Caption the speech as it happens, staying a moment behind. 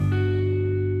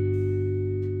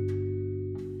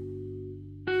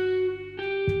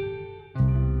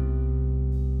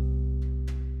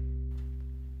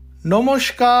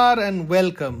Namaskar and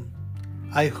welcome.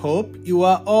 I hope you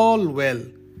are all well.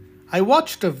 I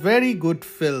watched a very good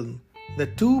film, The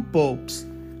Two Popes.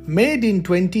 Made in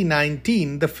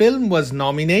 2019, the film was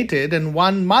nominated and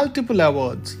won multiple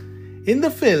awards. In the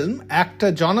film,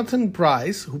 actor Jonathan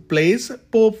Pryce, who plays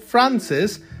Pope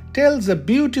Francis, tells a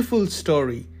beautiful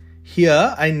story.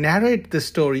 Here I narrate the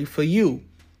story for you.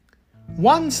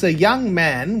 Once a young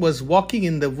man was walking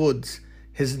in the woods.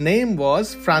 His name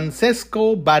was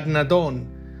Francesco Bernardone.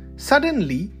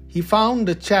 Suddenly, he found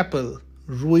a chapel,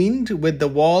 ruined with the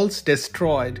walls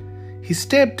destroyed. He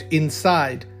stepped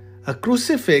inside. A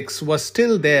crucifix was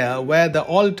still there where the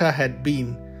altar had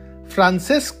been.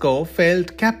 Francesco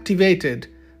felt captivated.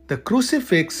 The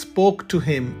crucifix spoke to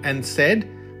him and said,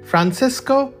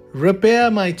 "Francesco,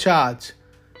 repair my church."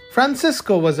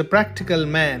 Francesco was a practical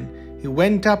man. He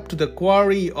went up to the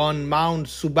quarry on Mount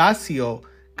Subasio,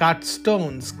 cut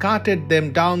stones, carted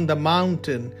them down the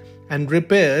mountain, and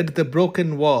repaired the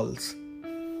broken walls.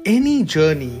 Any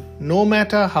journey, no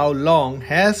matter how long,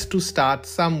 has to start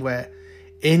somewhere.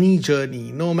 Any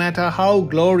journey, no matter how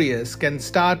glorious, can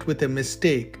start with a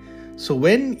mistake. So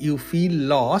when you feel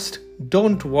lost,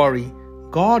 don't worry.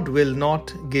 God will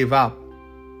not give up.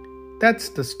 That's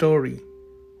the story.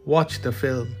 Watch the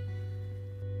film.